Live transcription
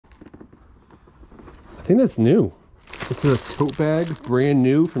think that's new. This is a tote bag, brand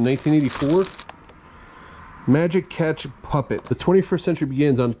new from 1984. Magic Catch Puppet. The 21st century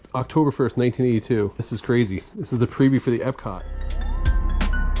begins on October 1st, 1982. This is crazy. This is the preview for the Epcot.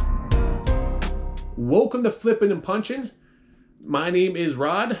 Welcome to Flipping and Punching. My name is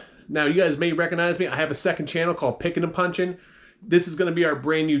Rod. Now you guys may recognize me. I have a second channel called Picking and Punching. This is going to be our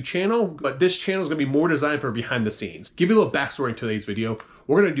brand new channel, but this channel is going to be more designed for behind the scenes. Give you a little backstory in today's video.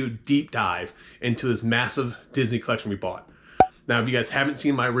 We're going to do a deep dive into this massive Disney collection we bought. Now, if you guys haven't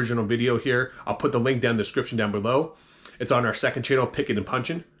seen my original video here, I'll put the link down in the description down below. It's on our second channel, Picking and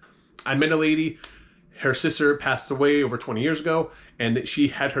Punching. I met a lady, her sister passed away over 20 years ago, and she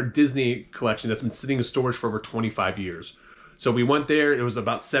had her Disney collection that's been sitting in storage for over 25 years. So we went there, it was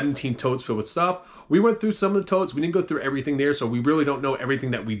about 17 totes filled with stuff. We went through some of the totes, we didn't go through everything there, so we really don't know everything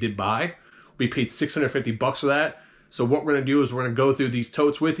that we did buy. We paid $650 for that. So what we're gonna do is we're gonna go through these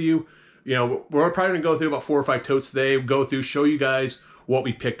totes with you. You know, we're probably gonna go through about 4 or 5 totes today, go through, show you guys what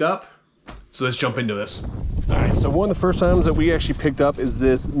we picked up. So let's jump into this. All right, so one of the first items that we actually picked up is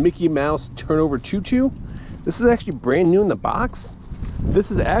this Mickey Mouse Turnover Choo Choo. This is actually brand new in the box. This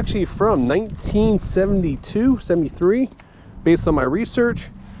is actually from 1972, 73, based on my research.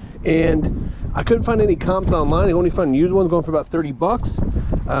 And I couldn't find any comps online. I only found used ones going for about 30 bucks.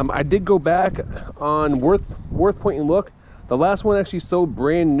 I did go back on Worth Point and look. The last one actually sold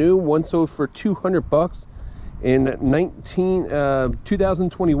brand new. One sold for 200 bucks in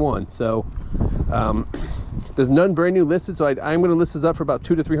 2021. So there's none brand new listed. So I'm going to list this up for about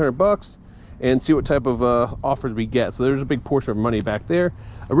 200 to 300 bucks and see what type of offers we get. So there's a big portion of money back there.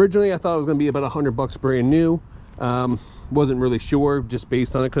 Originally, I thought it was going to be about 100 bucks brand new. Wasn't really sure just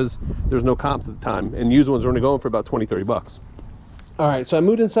based on it because there's no comps at the time, and used ones are only going for about 20-30 bucks. All right, so I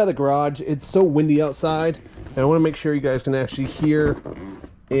moved inside the garage. It's so windy outside, and I want to make sure you guys can actually hear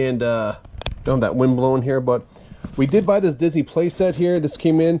and don't have that wind blowing here. But we did buy this Disney play set here. This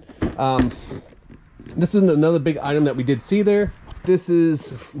came in. This is another big item that we did see there. This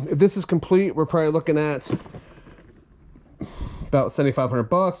is, if this is complete, we're probably looking at about 7,500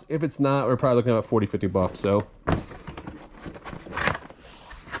 bucks. If it's not, we're probably looking at about 40-50 bucks. So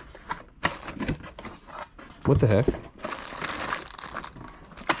what the heck?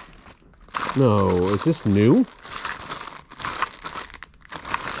 No, is this new?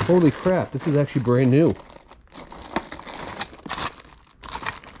 Holy crap, this is actually brand new.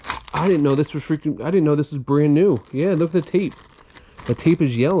 I didn't know this was freaking, I didn't know this was brand new. Yeah, look at the tape. The tape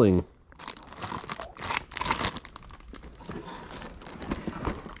is yelling.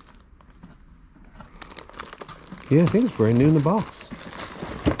 Yeah, I think it's brand new in the box.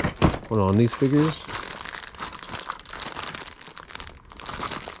 Hold on, these figures.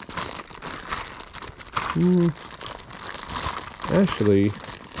 Actually,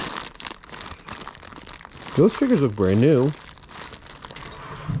 those figures look brand new,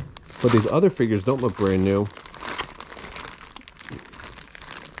 but these other figures don't look brand new.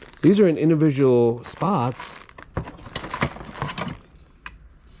 These are in individual spots.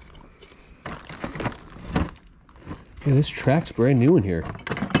 Yeah, this track's brand new in here.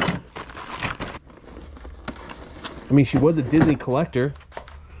 I mean, she was a Disney collector,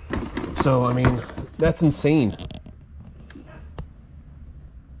 so I mean, that's insane.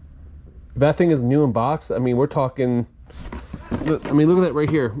 If that thing is new in box, I mean, we're talking, I mean, look at that right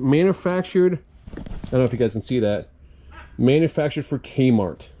here. Manufactured, I don't know if you guys can see that. Manufactured for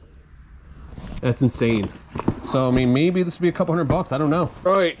Kmart. That's insane. So, I mean, maybe this would be a couple $100 bucks. I don't know.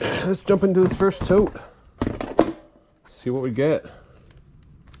 All right, let's jump into this first tote. See what we get.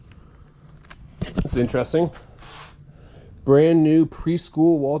 This is interesting. Brand new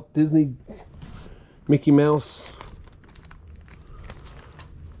preschool Walt Disney Mickey Mouse.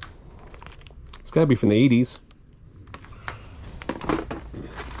 It's gotta be from the 80s.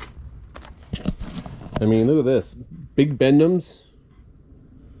 I mean, look at this. Big Bendums.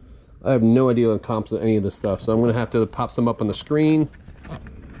 I have no idea what comps with any of this stuff, so I'm gonna have to pop some up on the screen.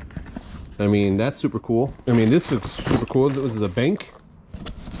 I mean, that's super cool. I mean, this is super cool. This is a bank.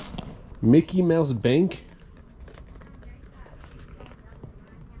 Mickey Mouse Bank.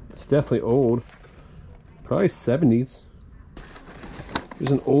 It's definitely old. Probably 70s.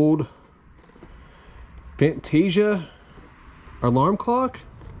 There's an old Fantasia alarm clock.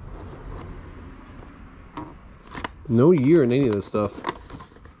 No year in any of this stuff.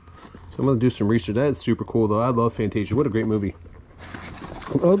 So I'm gonna do some research. That is super cool though. I love Fantasia. What a great movie.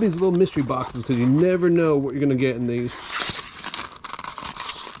 All these little mystery boxes, because you never know what you're gonna get in these.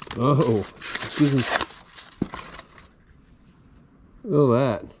 Oh, this is, look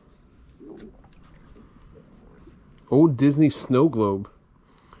at that. Old Disney snow globe.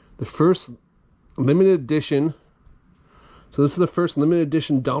 The first limited edition. So this is the first limited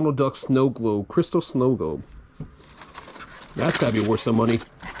edition Donald Duck snow globe, crystal snow globe. That's gotta be worth some money.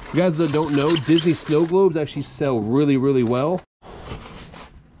 You guys that don't know, Disney snow globes actually sell really, really well.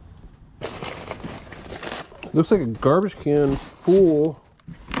 Looks like a garbage can full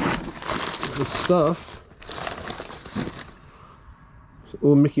of stuff. It's a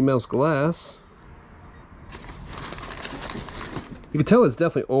little Mickey Mouse glass. You can tell it's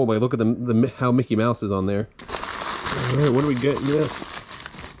definitely old by look at the how Mickey Mouse is on there. All right, what do we get in this?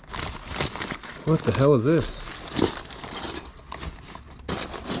 What the hell is this?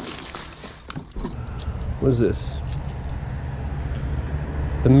 What is this?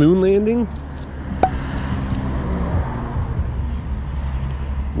 The moon landing?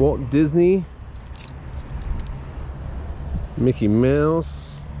 Walt Disney, Mickey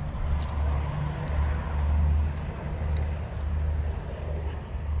Mouse,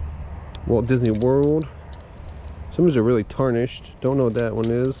 Walt Disney World. Some of these are really tarnished. Don't know what that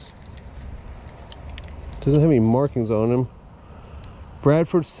one is. Doesn't have any markings on them.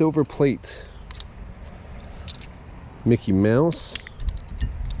 Bradford silver plate. Mickey Mouse.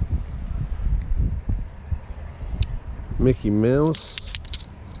 Mickey Mouse.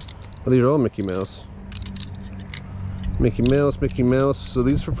 Oh, these are all Mickey Mouse. Mickey Mouse, Mickey Mouse. So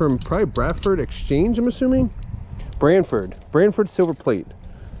these are from probably Bradford Exchange, I'm assuming? Branford silver plate.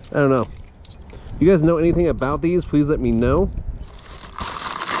 I don't know. You guys know anything about these? Please let me know.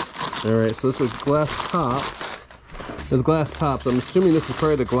 Alright, so this is glass top. There's glass top, so I'm assuming this is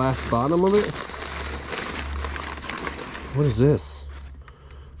probably the glass bottom of it. What is this?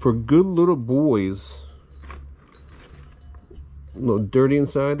 For good little boys. A little dirty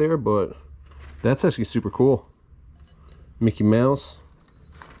inside there, but that's actually super cool. Mickey Mouse.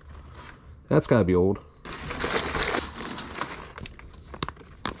 That's gotta be old.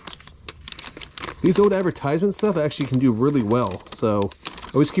 These old advertisement stuff actually can do really well, so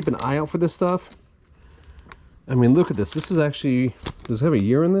always keep an eye out for this stuff. I mean, look at this. This is actually, does it have a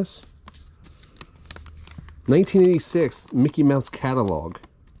year in this? 1986 Mickey Mouse catalog.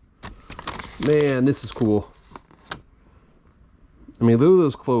 Man, this is cool. I mean, look at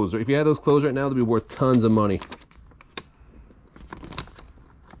those clothes. If you had those clothes right now, they'd be worth tons of money.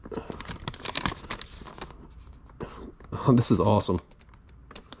 Oh, this is awesome.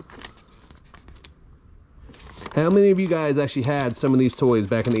 How many of you guys actually had some of these toys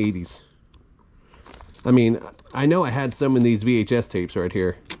back in the 80s? I mean, I know I had some of these VHS tapes right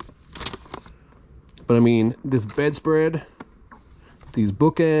here. But I mean, this bedspread, these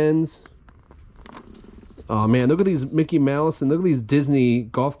bookends. Oh man, look at these Mickey Mouse and look at these Disney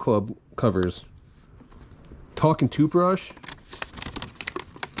golf club covers. Talking toothbrush.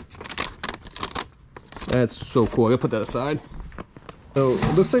 That's so cool. I gotta put that aside. So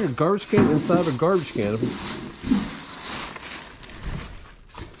it looks like a garbage can inside of a garbage can.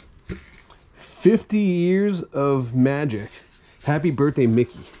 50 years of magic. Happy birthday,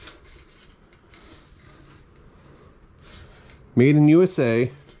 Mickey. Made in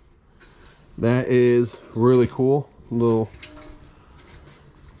USA. That is really cool. Little.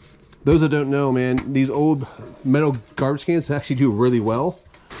 Those that don't know, man, these old metal garbage cans actually do really well.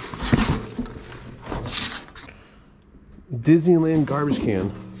 Disneyland garbage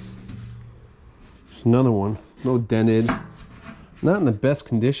can. There's another one. A little dented. Not in the best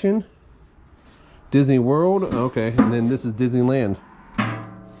condition. Disney World. Okay, and then this is Disneyland.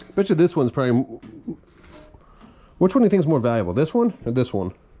 Bet you this one's probably... Which one do you think is more valuable? This one or this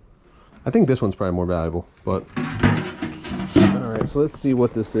one? I think this one's probably more valuable, but... Alright, so let's see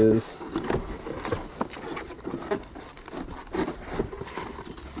what this is.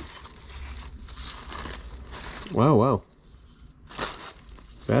 Wow, wow.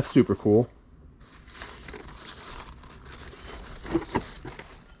 That's super cool.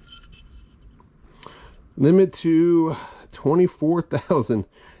 Limit to 24,000.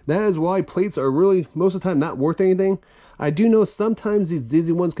 That is why plates are really, most of the time, not worth anything. I do know sometimes these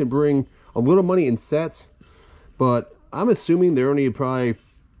Disney ones can bring a little money in sets, but I'm assuming they're only probably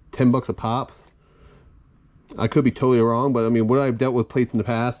 10 bucks a pop. I could be totally wrong, but I mean, what I've dealt with plates in the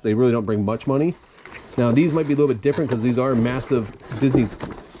past, they really don't bring much money. Now, these might be a little bit different because these are a massive Disney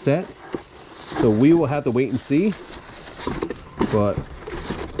set, so we will have to wait and see. But,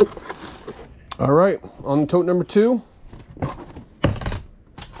 all right, on tote number 2.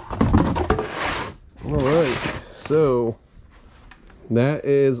 All right, so that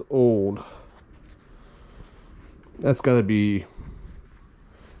is old. That's gotta be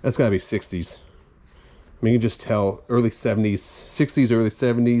 60s. I mean, you can just tell early 70s, 60s, early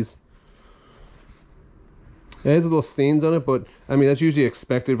 70s. It has little stains on it, but I mean, that's usually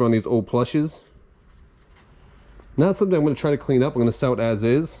expected on these old plushes. Not something I'm going to try to clean up. I'm going to sell it as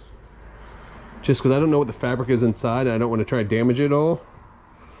is. Just because I don't know what the fabric is inside, and I don't want to try to damage it all.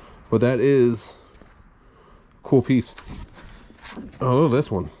 But that is a cool piece. Oh,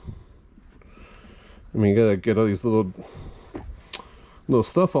 this one. I mean, you gotta get all these little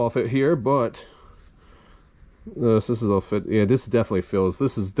stuff off it here, but this is all fit. Yeah, this definitely feels.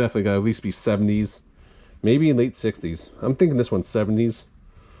 This is definitely gotta at least be 70s, maybe late 60s. I'm thinking this one's 70s.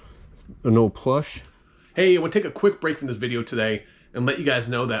 An old plush. Hey, I want to take a quick break from this video today and let you guys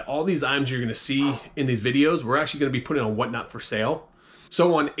know that all these items you're gonna see in these videos, we're actually gonna be putting on Whatnot for sale.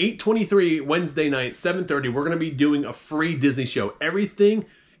 So on 8/23 Wednesday night, 7:30, we're gonna be doing a free Disney show. Everything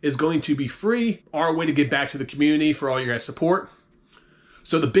is going to be free. Our way to give back to the community for all your guys' support.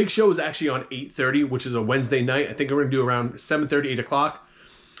 So the big show is actually on 8:30, which is a Wednesday night. I think we're gonna do around 7:30, 8 o'clock.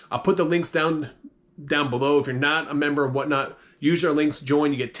 I'll put the links down below. If you're not a member of Whatnot, use our links,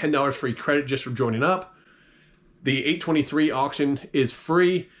 join, you get $10 free credit just for joining up. The 8/23 auction is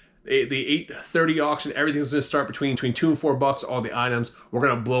free. The 8/30 auction, everything's gonna start between $2 and $4, all the items. We're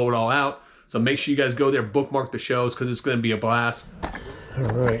gonna blow it all out. So make sure you guys go there, bookmark the shows, because it's gonna be a blast. All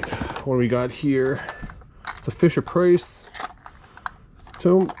right, what do we got here? It's a Fisher Price.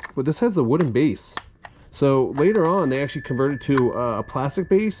 So, but this has a wooden base. So later on, they actually converted to a plastic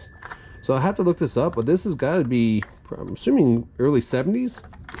base. So I have to look this up, but this has got to be, I'm assuming, early 70s.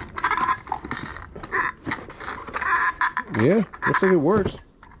 Yeah, looks like it works.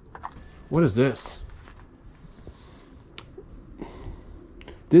 What is this?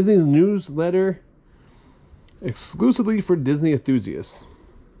 Disney's newsletter exclusively for Disney enthusiasts.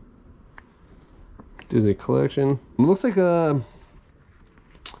 Disney collection. It looks like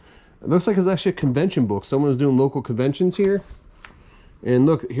it's actually a convention book. Someone's doing local conventions here. And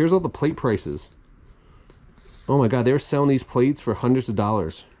look, here's all the plate prices. Oh my god, they were selling these plates for hundreds of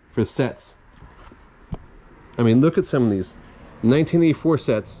dollars for sets. I mean, look at some of these. 1984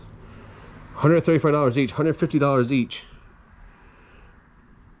 sets. $135 each, $150 each.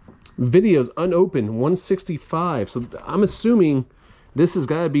 Videos unopened, $165. So I'm assuming this has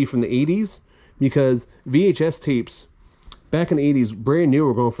got to be from the 80s, because VHS tapes back in the 80s, brand new,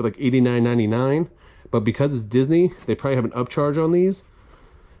 were going for like $89.99. But because it's Disney, they probably have an upcharge on these.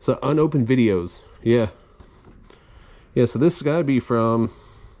 So unopened videos, yeah. Yeah, so this has got to be from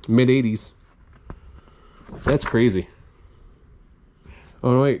mid 80s. That's crazy.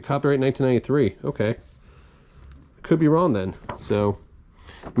 Oh no, wait, copyright 1993. Okay. Could be wrong then. So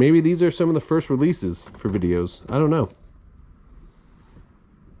maybe these are some of the first releases for videos. I don't know.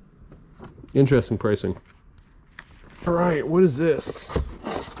 Interesting pricing. All right, what is this?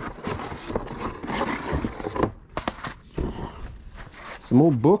 Some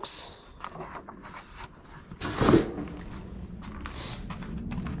old books.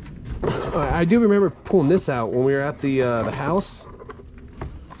 I do remember pulling this out when we were at the house,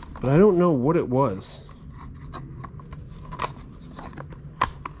 but I don't know what it was.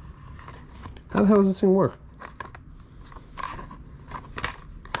 How the hell does this thing work?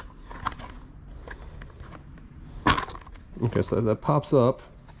 Okay, so that pops up.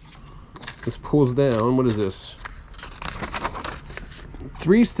 This pulls down. What is this?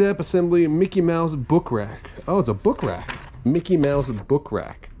 3-step assembly Mickey Mouse book rack. Oh, it's a book rack. Mickey Mouse book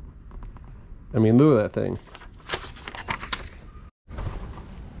rack. I mean, look at that thing.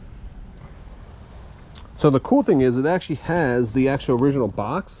 So the cool thing is it actually has the actual original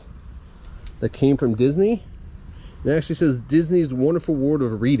box that came from Disney. It actually says Disney's Wonderful World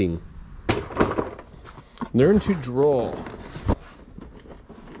of Reading. Learn to draw.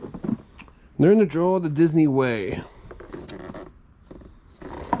 Learn to draw the Disney way.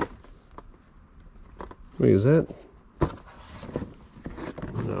 Wait, is that?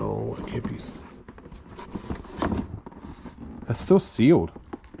 No, it can't be. That's still sealed.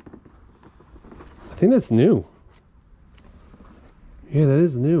 I think that's new. Yeah, that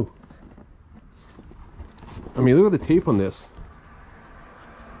is new. I mean, look at the tape on this.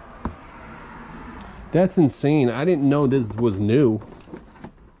 That's insane. I didn't know this was new.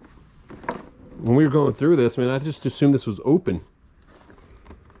 When we were going through this, man, I just assumed this was open.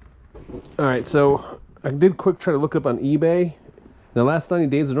 Alright, so I did quick try to look up on eBay. In the last 90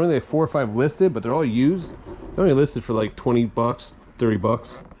 days, there's only like 4 or 5 listed, but they're all used. They're only listed for like 20 bucks, 30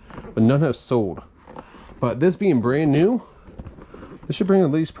 bucks, but none have sold. But this being brand new, this should bring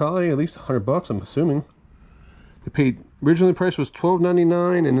probably at least 100 bucks, I'm assuming. They paid, originally the price was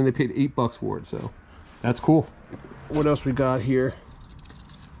 $12.99, and then they paid 8 bucks for it, so that's cool. What else we got here?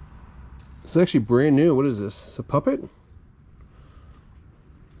 It's actually brand new. What is this? It's a puppet?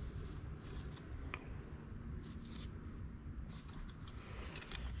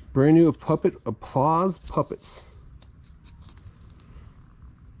 Brand new puppet, Applause Puppets.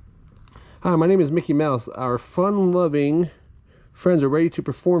 Hi, my name is Mickey Mouse. Our fun-loving friends are ready to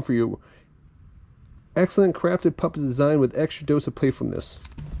perform for you. Excellent crafted puppets designed with extra dose of playfulness.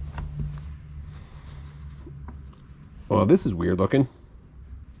 Oh, this is weird looking.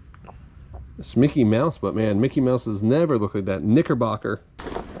 It's Mickey Mouse, but man, Mickey Mouse has never looked like that. Knickerbocker.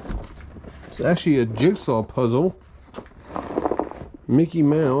 It's actually a jigsaw puzzle. Mickey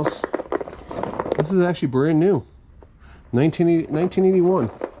Mouse. This is actually brand new. 1981.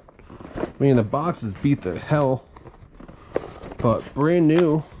 Man, the boxes beat the hell. But brand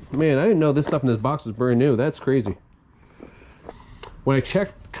new. Man, I didn't know this stuff in this box was brand new. That's crazy. When I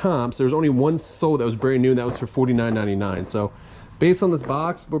checked comps, there was only one sold that was brand new, and that was for $49.99. So, based on this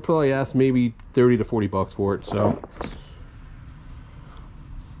box, we'll probably ask maybe 30 to 40 bucks for it. So,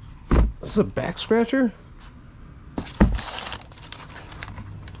 this is a back scratcher.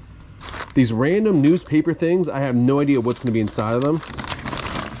 These random newspaper things, I have no idea what's going to be inside of them.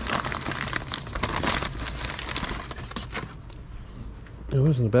 Oh,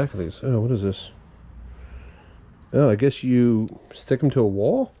 what's in the back of these? Oh, what is this? Oh, I guess you stick them to a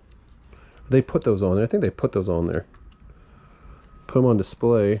wall? They put those on there. I think they put those on there. Put them on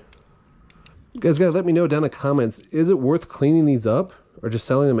display. You guys gotta let me know down in the comments, is it worth cleaning these up or just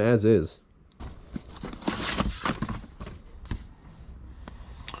selling them as is?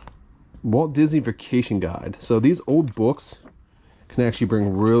 Walt Disney Vacation Guide. So these old books can actually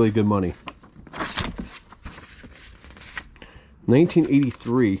bring really good money.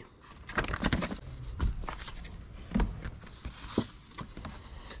 1983.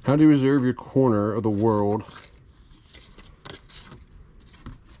 How to reserve your corner of the world.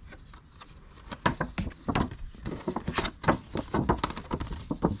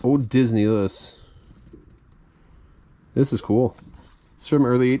 Old Disney list. This is cool. It's from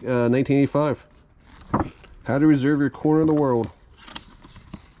early 1985. How to reserve your corner of the world.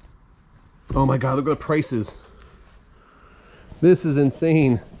 Oh my god, look at the prices. This is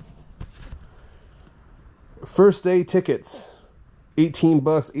insane. First day tickets. 18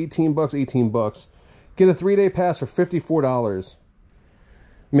 bucks, 18 bucks, 18 bucks. Get a 3-day pass for $54.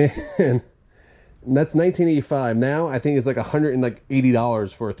 Man, that's 1985. Now I think it's like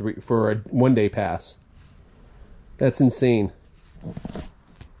 $180 for a 1-day pass. That's insane.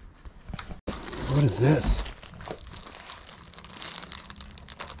 What is this?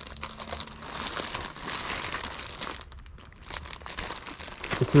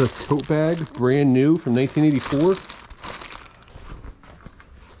 This is a tote bag, brand new from 1984.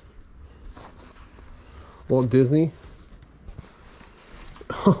 Walt Disney.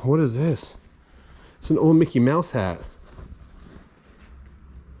 Oh, what is this? It's an old Mickey Mouse hat.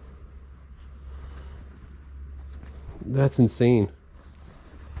 That's insane.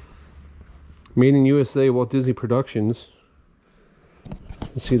 Made in USA, Walt Disney Productions.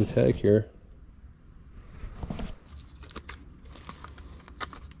 Let's see the tag here.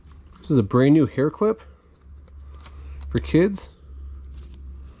 This is a brand new hair clip for kids.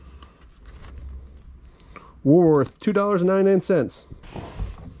 Worth $2.99.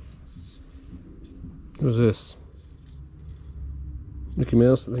 What is this? Mickey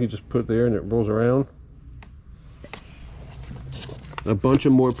Mouse. I think you just put it there and it rolls around. A bunch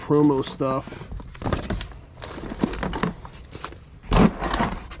of more promo stuff.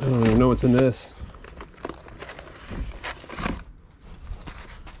 I don't even know what's in this.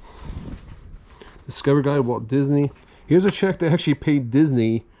 Discover Guide, Walt Disney. Here's a check that actually paid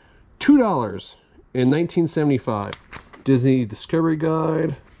Disney $2 in 1975. Disney Discovery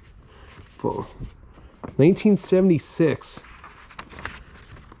Guide. 1976.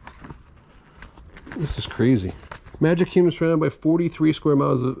 This is crazy. Magic Kingdom surrounded by 43 square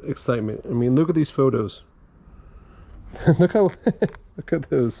miles of excitement. I mean, look at these photos. Look how, look at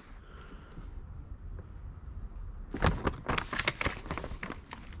those.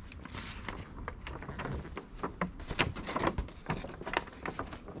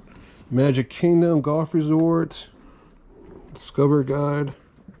 Magic Kingdom Golf Resort. Discover Guide.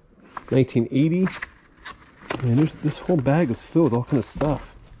 1980. Man, this whole bag is filled with all kind of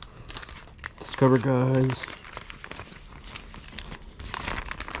stuff. Discover Guides.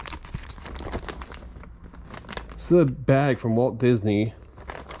 This is a bag from Walt Disney.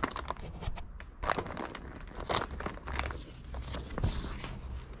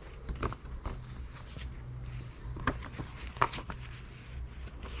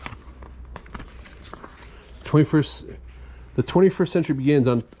 The 21st century begins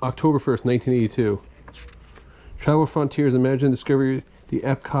on October 1st, 1982. Travel Frontiers, Imagine Discovery, the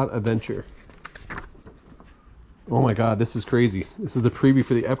Epcot Adventure. Oh my god, this is crazy. This is the preview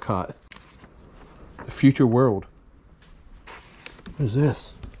for the Epcot. The Future World. What is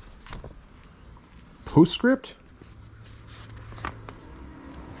this? Postscript.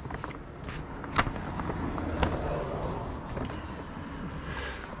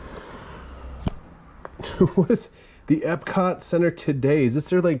 What is the Epcot Center today? Is this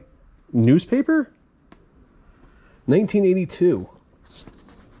their like newspaper? 1982.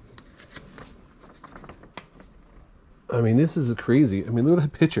 I mean, this is crazy. I mean, look at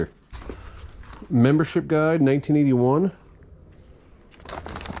that picture. Membership guide, 1981.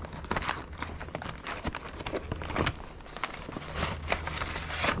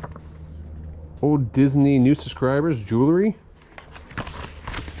 Old Disney new subscribers, jewelry.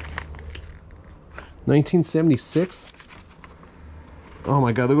 1976. Oh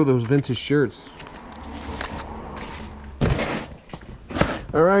my god, look at those vintage shirts.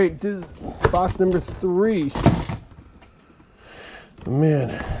 All right, this is box number 3.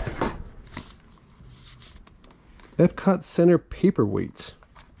 Man. Epcot Center paperweights.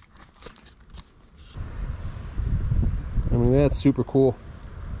 I mean, that's super cool.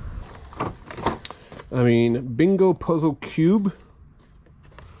 I mean, Bingo Puzzle Cube.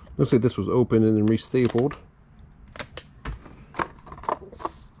 Looks like this was open and then restapled.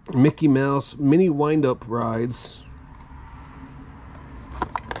 Mickey Mouse mini wind-up rides.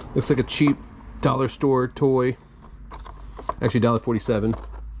 Looks like a cheap dollar store toy. Actually, $1.47.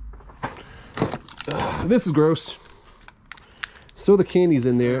 This is gross. Still the candy's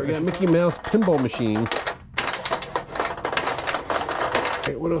in there. We got Mickey Mouse pinball machine.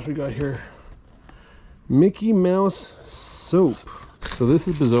 Okay, what else we got here? Mickey Mouse soap. So this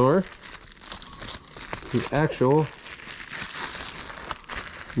is bizarre. This is actual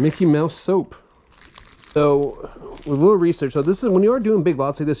Mickey Mouse soap. So with a little research, so this is when you are doing big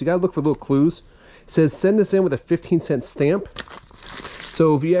lots like this, you gotta look for little clues. It says send this in with a 15-cent stamp.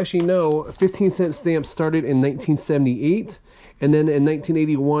 So if you actually know, a 15-cent stamp started in 1978, and then in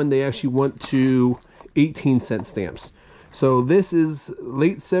 1981 they actually went to 18-cent stamps. So this is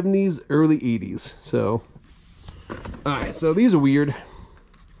late 70s, early 80s. So alright, so these are weird.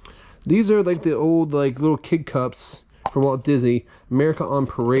 These are like the old like little kid cups from Walt Disney, America on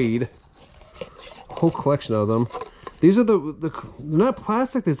Parade. Whole collection of them. These are they're not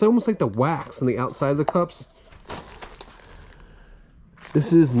plastic, it's almost like the wax on the outside of the cups.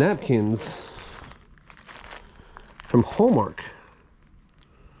 This is napkins from Hallmark.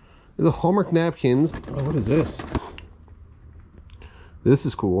 There's a Hallmark napkins. Oh, what is this? This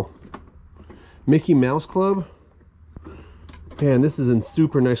is cool. Mickey Mouse Club. Man, this is in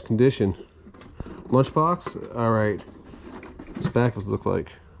super nice condition. Lunchbox. All right. This back does look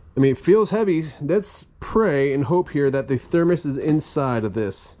like. I mean, it feels heavy. Let's pray and hope here that the thermos is inside of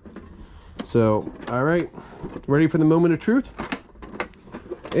this. So, all right. Ready for the moment of truth?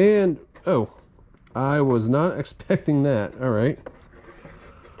 And, oh, I was not expecting that. All right.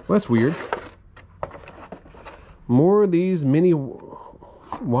 Well, that's weird. More of these mini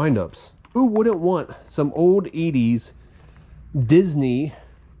wind-ups. Who wouldn't want some old 80s Disney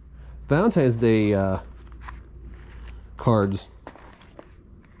Valentine's Day cards?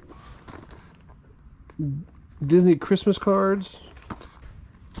 Disney Christmas cards.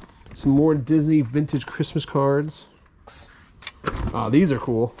 Some more Disney vintage Christmas cards. Oh, these are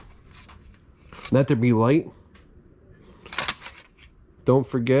cool. Let there be light. Don't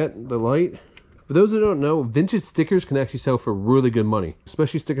forget the light. For those who don't know, vintage stickers can actually sell for really good money,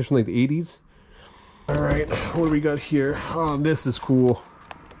 especially stickers from like the 80s. All right, what do we got here? Oh, this is cool.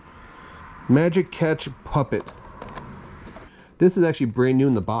 Magic Catch Puppet. This is actually brand new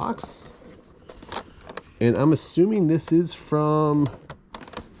in the box. And I'm assuming this is from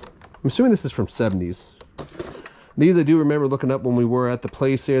 70s. These I do remember looking up when we were at the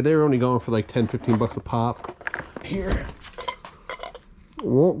place there. They were only going for like 10, 15 bucks a pop. Here.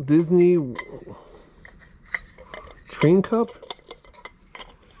 Walt Disney train cup.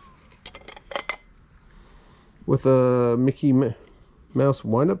 With a Mickey Mouse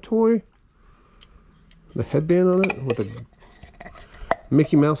wind-up toy. The headband on it. With a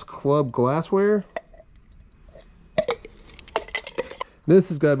Mickey Mouse Club glassware. This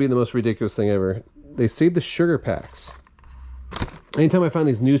has got to be the most ridiculous thing ever. They saved the sugar packs. Anytime I find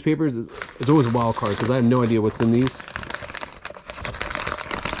these newspapers, it's always a wild card because I have no idea what's in these.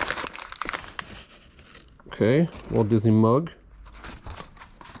 Okay, Walt Disney mug.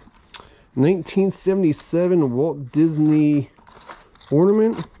 1977 Walt Disney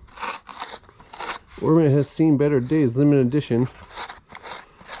ornament. Ornament has seen better days, limited edition.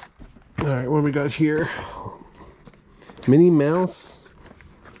 All right, what do we got here? Minnie Mouse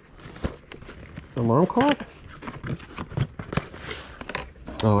alarm clock?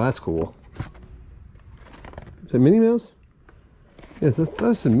 Oh, that's cool. Is it Minnie Mouse? Yes,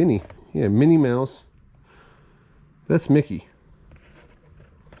 that's a Minnie. Yeah, Minnie Mouse That's Mickey.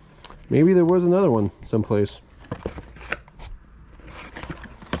 Maybe there was another one someplace.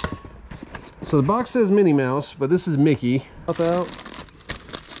 So the box says Minnie Mouse, but this is Mickey. Pop out.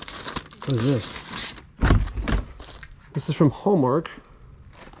 What is this? This is from Hallmark.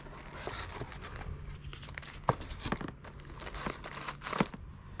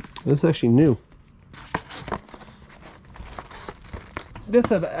 This is actually new.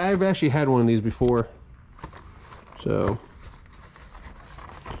 I've actually had one of these before. So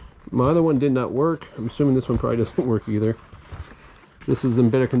my other one did not work. I'm assuming this one probably doesn't work either. This is in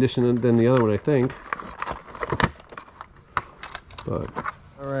better condition than the other one, I think. But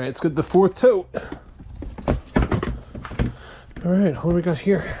all right, let's get the fourth tote. All right, what do we got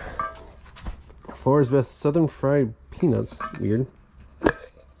here? Florida's Best Southern Fried Peanuts. Weird.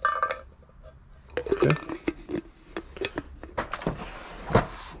 Okay.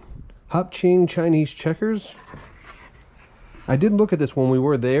 Hop Ching Chinese Checkers. I did look at this when we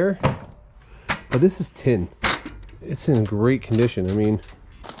were there, but this is tin. It's in great condition. I mean,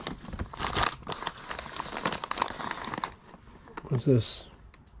 what's this?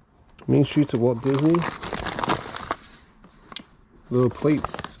 Main Streets of Walt Disney. Little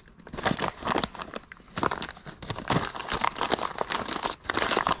plates.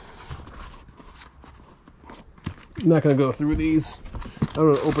 I'm not going to go through these.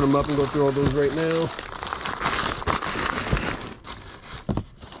 I'm going to open them up and go through all those right now.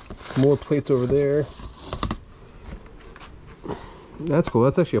 More plates over there. That's cool.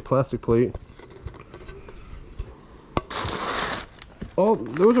 That's actually a plastic plate. Oh,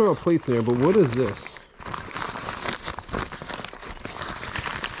 those are all plates there, but what is this?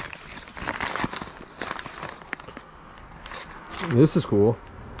 This is cool.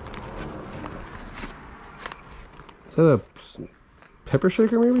 Is that a pepper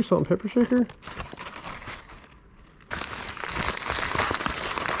shaker maybe? Salt and pepper shaker?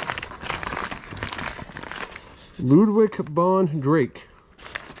 Ludwig von Drake.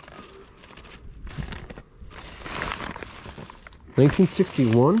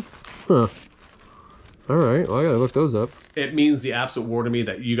 1961? Huh. Alright, well I gotta look those up. It means the absolute world to me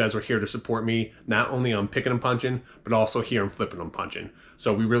that you guys are here to support me, not only on Picking and Punching, but also here on Flipping and Punching.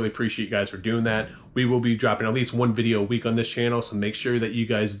 So we really appreciate you guys for doing that. We will be dropping at least one video a week on this channel, so make sure that you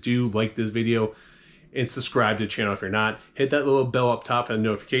guys do like this video and subscribe to the channel if you're not. Hit that little bell up top for the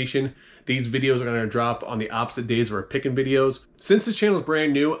notification. These videos are going to drop on the opposite days of our picking videos. Since this channel is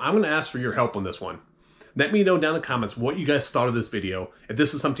brand new, I'm going to ask for your help on this one. Let me know down in the comments what you guys thought of this video. If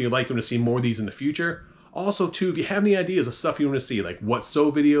this is something you'd like to see more of these in the future. Also, too, if you have any ideas of stuff you want to see, like what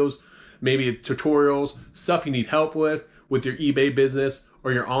sew videos, maybe tutorials, stuff you need help with your eBay business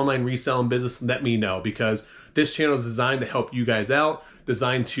or your online reselling business, let me know, because this channel is designed to help you guys out,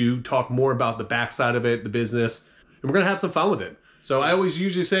 designed to talk more about the backside of it, the business, and we're going to have some fun with it. So I always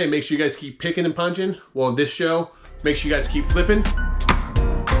usually say, make sure you guys keep picking and punching. Well, in this show, make sure you guys keep flipping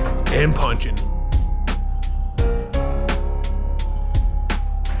and punching.